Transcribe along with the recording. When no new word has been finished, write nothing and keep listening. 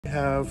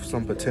Have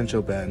some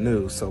potential bad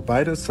news. So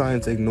Biden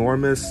signs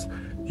enormous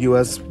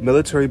U.S.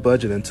 military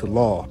budget into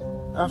law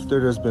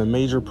after there's been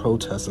major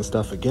protests and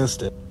stuff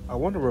against it. I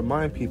want to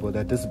remind people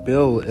that this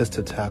bill is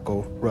to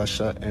tackle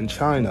Russia and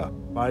China.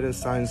 Biden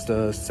signs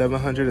the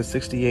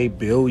 $768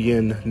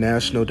 billion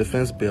national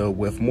defense bill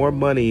with more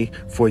money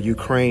for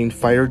Ukraine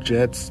fighter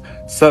jets,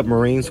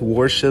 submarines,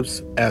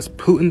 warships as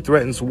Putin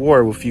threatens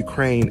war with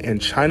Ukraine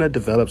and China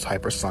develops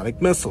hypersonic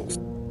missiles.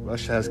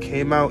 Russia has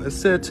came out and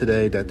said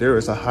today that there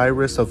is a high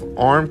risk of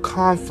armed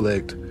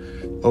conflict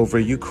over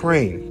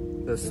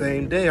Ukraine. The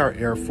same day, our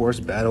Air Force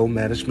battle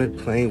management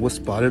plane was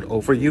spotted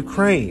over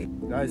Ukraine.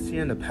 You guys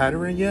seeing the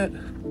pattern yet?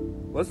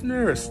 Wasn't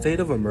there a state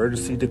of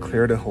emergency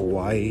declared in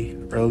Hawaii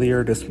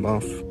earlier this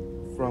month?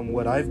 From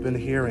what I've been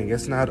hearing,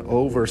 it's not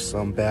over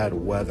some bad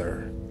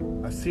weather.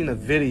 I've seen a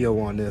video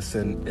on this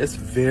and it's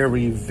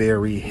very,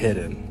 very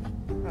hidden.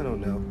 I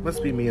don't know.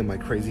 Must be me and my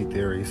crazy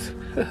theories.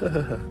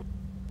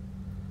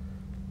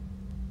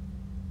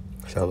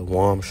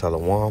 Shalom,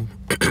 shalom.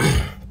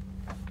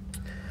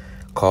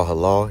 Call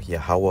halal,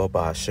 YAHAWAH,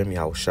 BAHASHAM,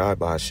 YAHAWASHI,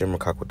 BAHASHAM,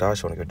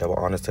 QADASH. I want to give double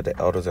honors to the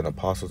elders and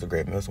apostles, the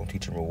great millstone,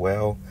 teaching me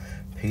well.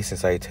 Peace and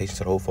salutations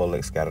to the whole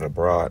folk scattered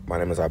abroad. My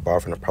name is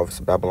Ibar from the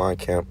Prophets of Babylon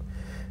camp.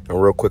 And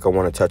real quick, I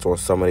want to touch on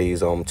some of these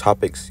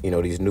topics,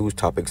 these news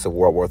topics of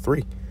World War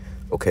III.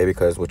 Okay,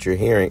 because what you're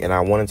hearing, and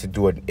I wanted to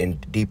do an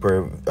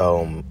in-depth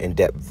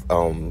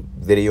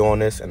video on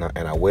this, and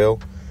I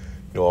will.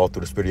 All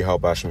through the spirit of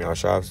Yahawah,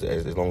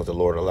 BAHASHAM, as long as the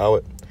Lord allow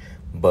it.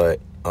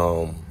 But,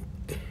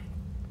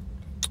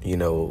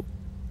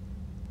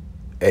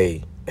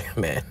 hey,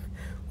 man,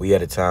 we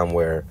at a time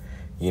where,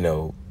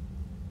 the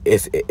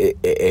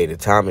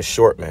time is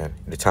short, man.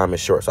 The time is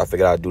short. So I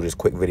figured I'd do this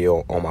quick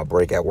video on my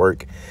break at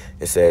work.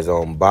 It says,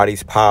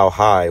 bodies pile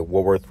high,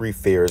 World War III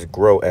fears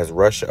grow as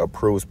Russia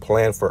approves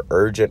plan for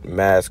urgent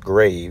mass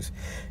graves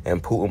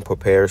and Putin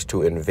prepares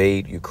to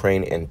invade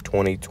Ukraine in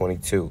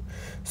 2022.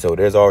 So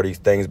there's already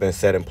things been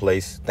set in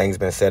place, things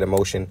been set in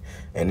motion.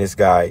 And this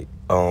guy,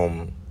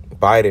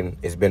 Biden,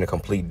 has been a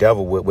complete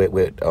devil with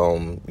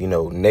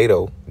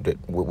NATO.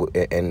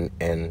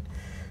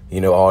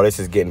 And all this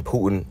is getting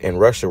Putin and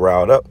Russia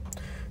riled up.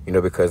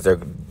 Because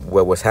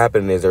what's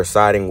happening is they're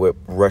siding with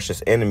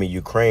Russia's enemy,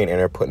 Ukraine, and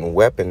they're putting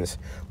weapons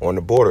on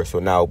the border. So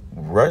now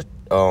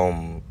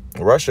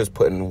Russia's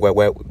putting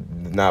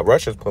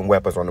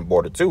weapons on the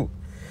border too.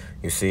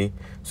 You see?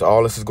 So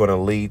all this is going to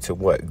lead to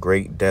what?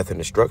 Great death and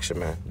destruction,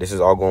 man. This is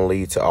all going to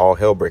lead to all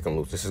hell breaking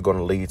loose. This is going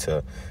to lead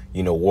to,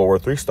 World War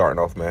III starting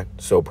off, man.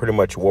 So pretty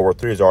much World War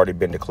III has already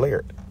been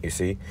declared, you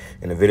see?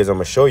 And the videos I'm going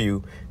to show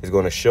you is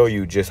going to show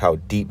you just how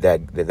deep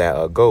that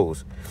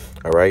goes,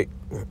 all right?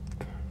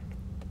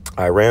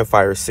 Iran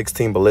fires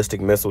 16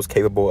 ballistic missiles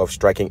capable of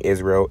striking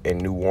Israel in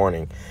new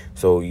warning.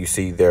 So you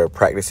see they're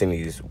practicing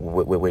these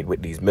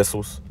with these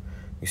missiles.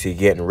 You see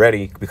getting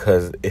ready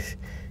because,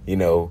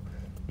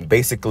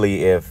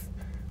 basically if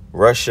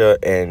Russia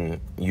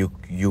and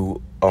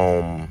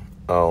Ukraine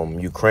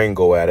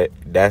go at it,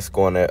 that's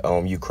going to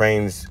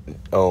Ukraine's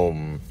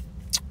going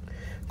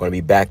to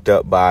be backed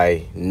up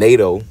by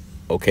NATO,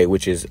 okay,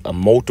 which is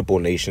multiple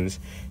nations,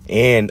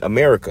 and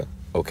America,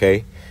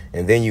 okay,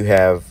 and then you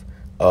have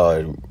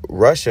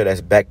Russia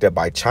that's backed up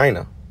by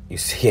China. You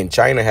see, and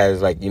China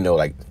has I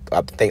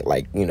think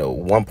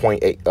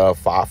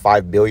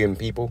 1.85 billion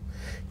people,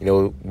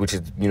 which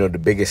is the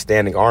biggest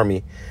standing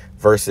army.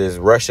 Versus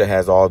Russia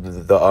has all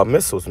the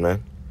missiles,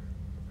 man.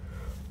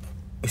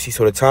 You see,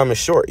 so the time is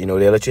short. They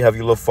let you have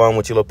your little fun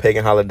with your little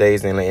pagan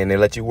holidays, and they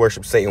let you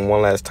worship Satan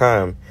one last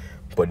time.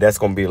 But that's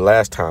going to be the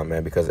last time,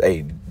 man, because,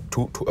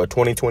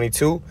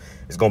 2022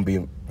 is going to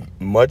be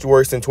much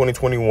worse than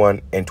 2021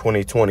 and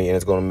 2020, and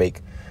it's going to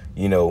make,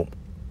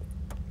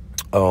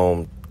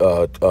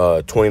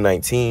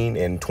 2019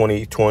 and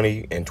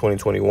 2020 and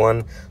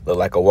 2021 look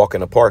like a walk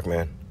in the park,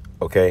 man,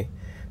 okay?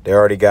 They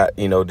already got,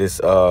 this...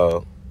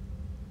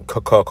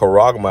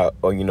 Karagma,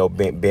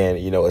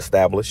 being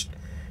established,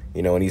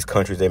 in these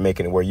countries. They're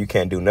making it where you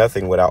can't do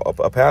nothing without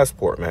a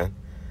passport, man.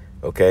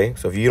 Okay,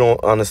 so if you don't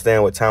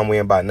understand what time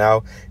we're in by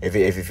now, if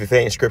you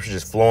think scripture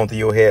just flowing through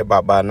your head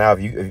by now,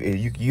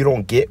 if you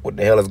don't get what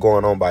the hell is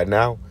going on by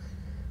now,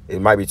 it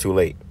might be too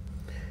late.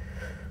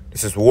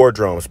 This is War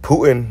Drums.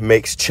 Putin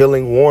makes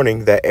chilling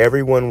warning that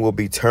everyone will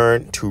be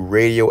turned to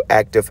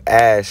radioactive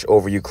ash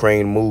over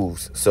Ukraine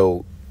moves.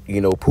 So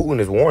Putin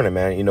is warning,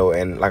 man,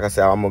 and like I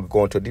said, I'm going to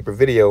go into a deeper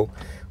video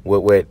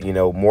with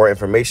more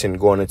information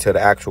going into the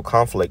actual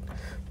conflict.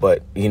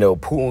 But,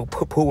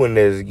 Putin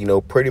is,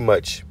 pretty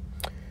much,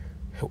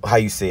 how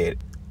you say it,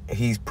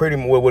 he's pretty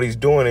much, what he's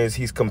doing is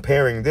he's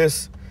comparing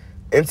this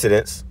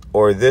incidents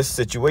or this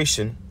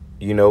situation,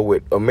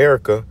 with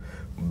America,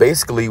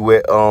 basically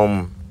with,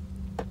 how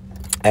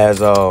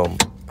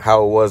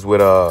it was with,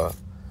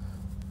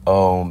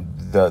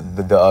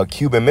 the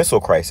Cuban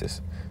Missile Crisis.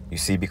 You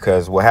see,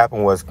 because what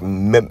happened was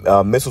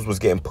missiles was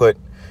getting put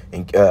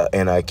in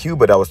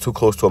Cuba that was too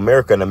close to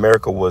America, and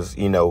America was,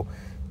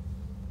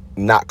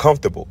 not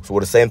comfortable. So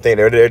with the same thing,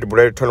 they're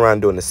turning around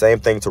and doing the same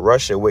thing to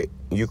Russia with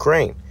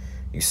Ukraine.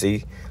 You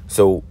see,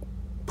 so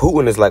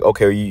Putin is like,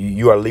 okay,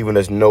 you are leaving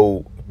us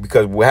no,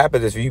 because what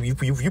happens is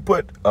you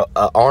put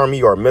a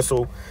army or a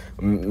missile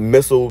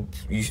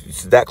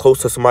that close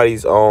to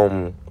somebody's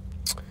a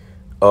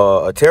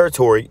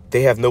territory,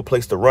 they have no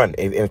place to run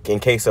in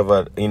case of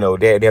a,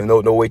 they have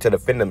no way to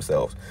defend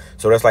themselves.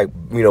 So that's like,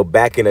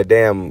 backing a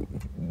damn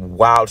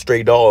wild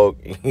stray dog,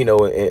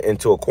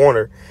 into a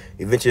corner.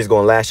 Eventually it's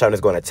going to lash out and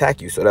it's going to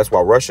attack you. So that's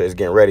why Russia is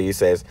getting ready. It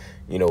says,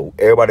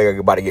 everybody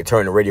about to get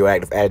turned to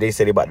radioactive. They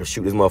said they about to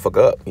shoot this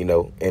motherfucker up,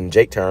 in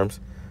Jake terms.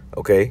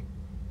 Okay.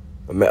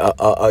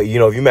 If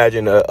you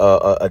imagine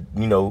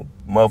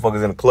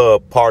motherfuckers in a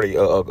club party,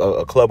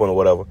 a club or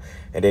whatever,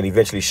 and then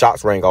eventually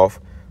shots rang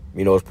off.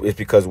 It's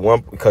because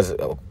a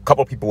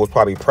couple of people was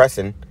probably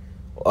pressing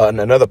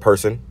another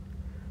person,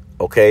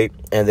 okay,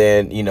 and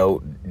then you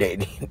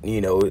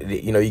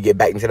get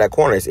back into that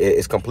corner.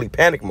 It's complete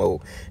panic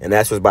mode, and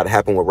that's what's about to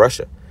happen with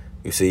Russia.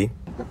 You see,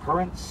 the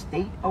current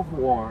state of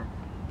war,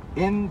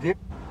 in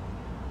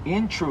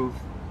truth,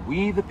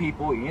 we the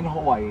people in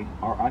Hawaii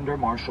are under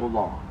martial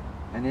law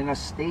and in a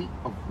state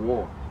of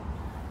war.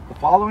 The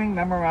following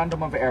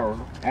memorandum of error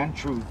and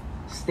truth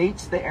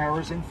states the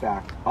errors in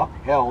fact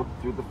upheld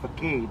through the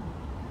facade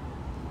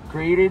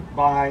created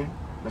by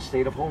the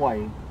state of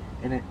Hawaii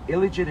and an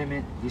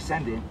illegitimate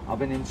descendant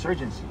of an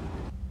insurgency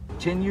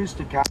continues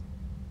to capture.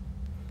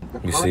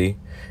 You see,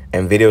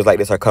 and videos like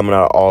this are coming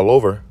out all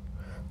over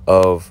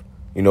of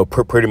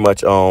pretty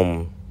much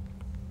Hawaii.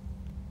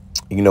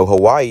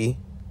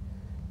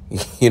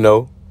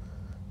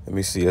 Let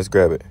me see, let's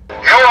grab it. You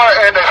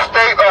are in a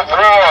state of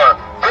war.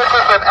 This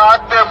is an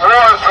active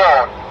war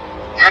zone.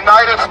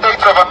 United States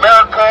of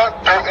America,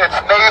 through its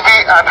Navy,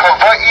 and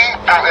Hawaii,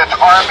 through its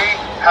Army,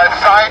 has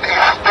signed a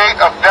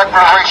state of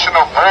declaration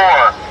of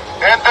war.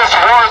 In this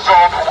war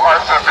zone, who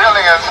are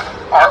civilians,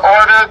 are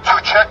ordered to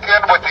check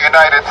in with the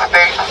United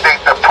States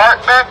State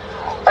Department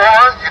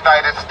or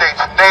United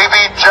States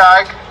Navy,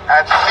 JAG,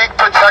 and seek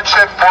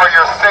protection for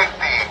your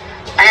safety.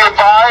 Be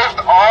advised,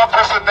 all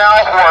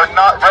personnel who are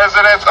not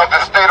residents of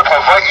the state of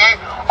Hawaii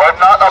or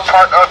not a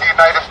part of the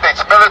United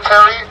States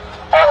military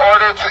are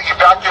ordered to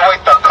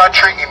evacuate the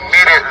country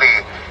immediately.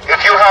 If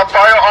you have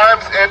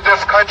firearms in this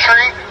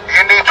country,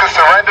 you need to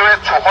surrender it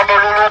to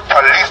Honolulu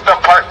Police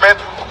Department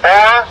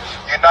or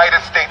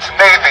United States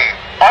Navy.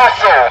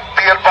 Also,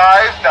 be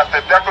advised that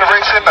the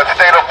declaration of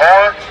state of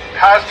war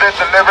has been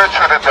delivered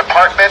to the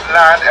Department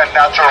Land and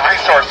Natural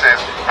Resources,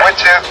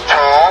 which is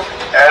to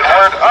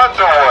Edward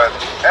Underwood.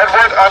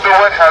 Edward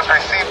Underwood has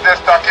received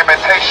this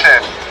documentation,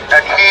 and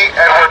he,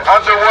 Edward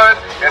Underwood,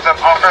 is an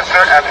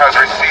officer and has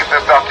received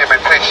this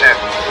documentation.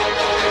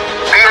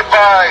 Be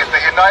advised, the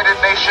United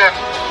Nations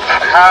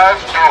has,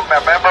 through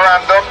a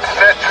memorandum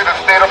sent to the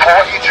state of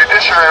Hawaii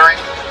Judiciary,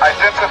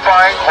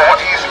 identifying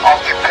Hawaii's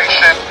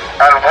occupation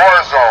and war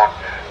zone.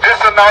 This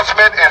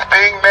announcement is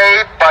being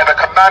made by the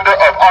commander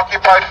of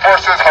Occupied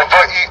Forces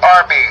Hawaii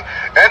Army.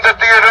 In the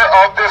theater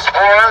of this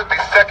war,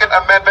 the Second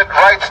Amendment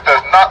rights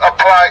does not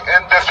apply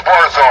in this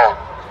war zone.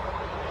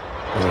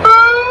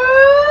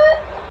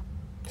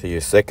 So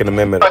your Second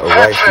Amendment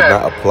rights do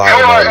not apply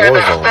in that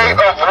war zone, man.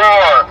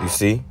 You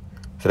see?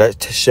 So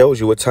that shows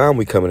you what time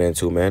we coming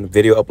into, man.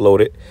 Video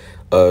uploaded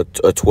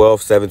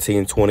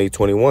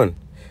 12/17/2021.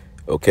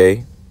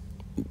 Okay?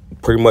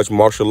 Pretty much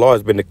martial law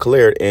has been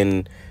declared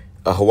in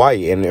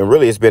Hawaii, and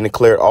really it's been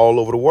declared all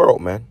over the world,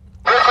 man.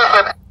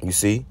 You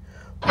see?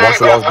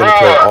 Martial law has been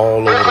declared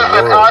all over the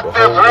world. The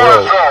whole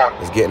world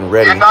is getting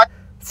ready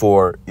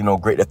for,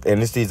 great.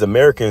 And it's these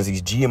Americans,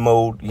 these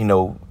GMO,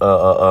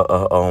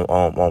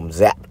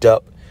 zapped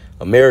up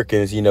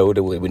Americans,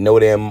 that with no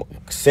damn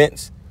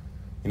sense.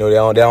 They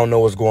don't know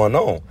what's going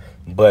on.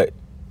 But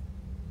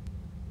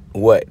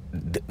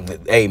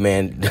hey,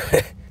 man,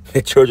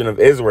 the children of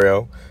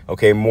Israel,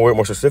 okay, more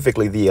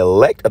specifically, the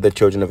elect of the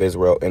children of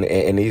Israel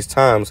in these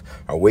times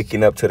are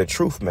waking up to the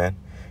truth, man.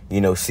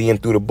 Seeing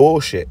through the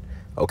bullshit.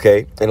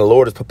 Okay, and the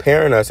Lord is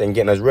preparing us and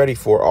getting us ready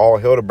for all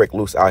hell to break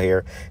loose out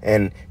here.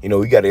 And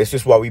we got it's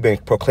just why we've been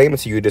proclaiming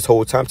to you this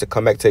whole time to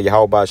come back to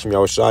YAHAWAH BAHASHAM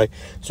YAHAWASHI,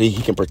 so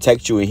he can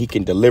protect you and he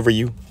can deliver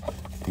you.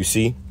 You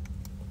see,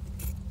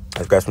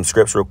 I've got some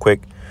scripts real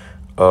quick.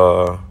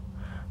 Gotta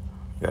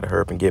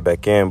hurry up and get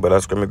back in, but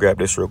let me grab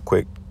this real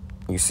quick.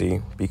 You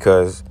see,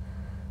 because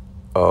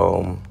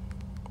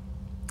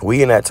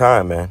we in that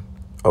time, man.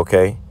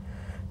 Okay.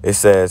 It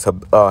says,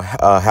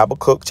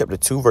 Habakkuk chapter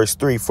 2, verse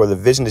 3, for the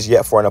vision is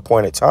yet for an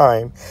appointed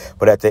time,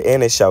 but at the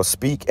end it shall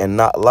speak and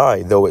not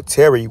lie. Though it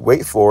tarry,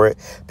 wait for it,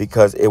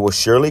 because it will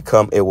surely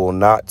come, it will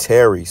not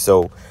tarry.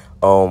 So,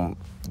 hey,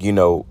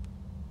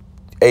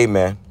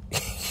 man,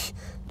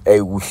 hey,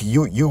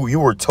 you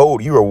were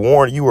told, you were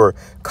warned, you were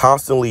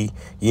constantly,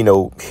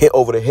 hit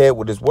over the head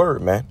with this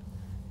word, man.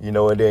 And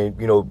then,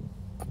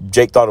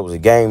 Jake thought it was a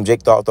game.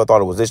 Jake thought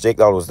it was this. Jake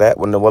thought it was that.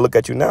 Well, look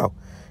at you now.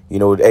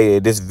 Hey,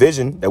 this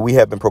vision that we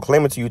have been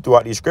proclaiming to you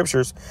throughout these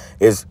scriptures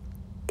is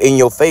in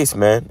your face,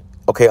 man.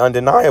 Okay,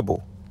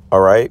 undeniable.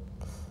 All right.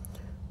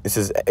 This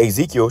is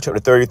Ezekiel chapter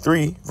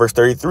 33, verse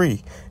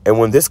 33. And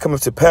when this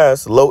cometh to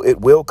pass, lo,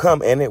 it will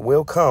come, and it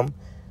will come.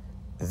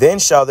 Then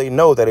shall they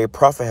know that a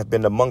prophet have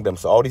been among them.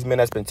 So all these men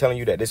that's been telling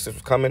you that this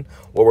was coming,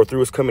 World War III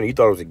was coming, you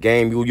thought it was a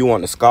game. You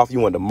wanted to scoff, you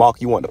wanted to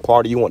mock, you wanted to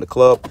party, you wanted to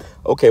club.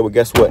 Okay, well,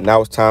 guess what?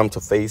 Now it's time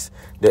to face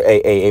the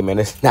hey, man.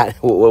 It's not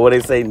what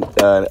they say.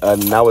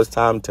 Now it's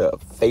time to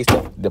face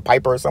the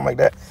piper or something like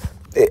that.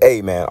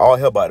 Hey, man, all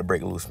hell about to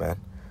break loose, man.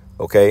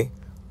 Okay.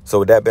 So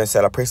with that being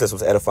said, I pray this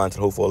was edifying to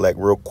the hopeful elect.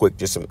 Real quick,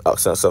 just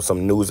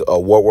some news,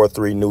 World War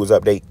III news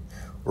update,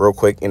 real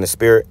quick in the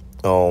spirit.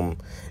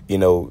 You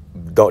know,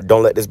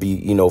 don't let this be,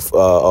 you know,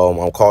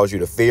 cause you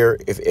to fear.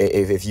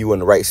 If you in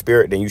the right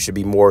spirit, then you should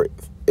be more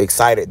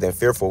excited than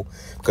fearful,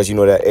 because you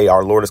know that, hey,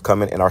 our Lord is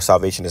coming and our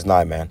salvation is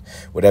nigh, man.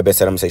 With that being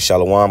said, I'm gonna say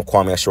shalom,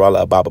 kwame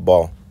ashrala, ababa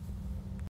ball.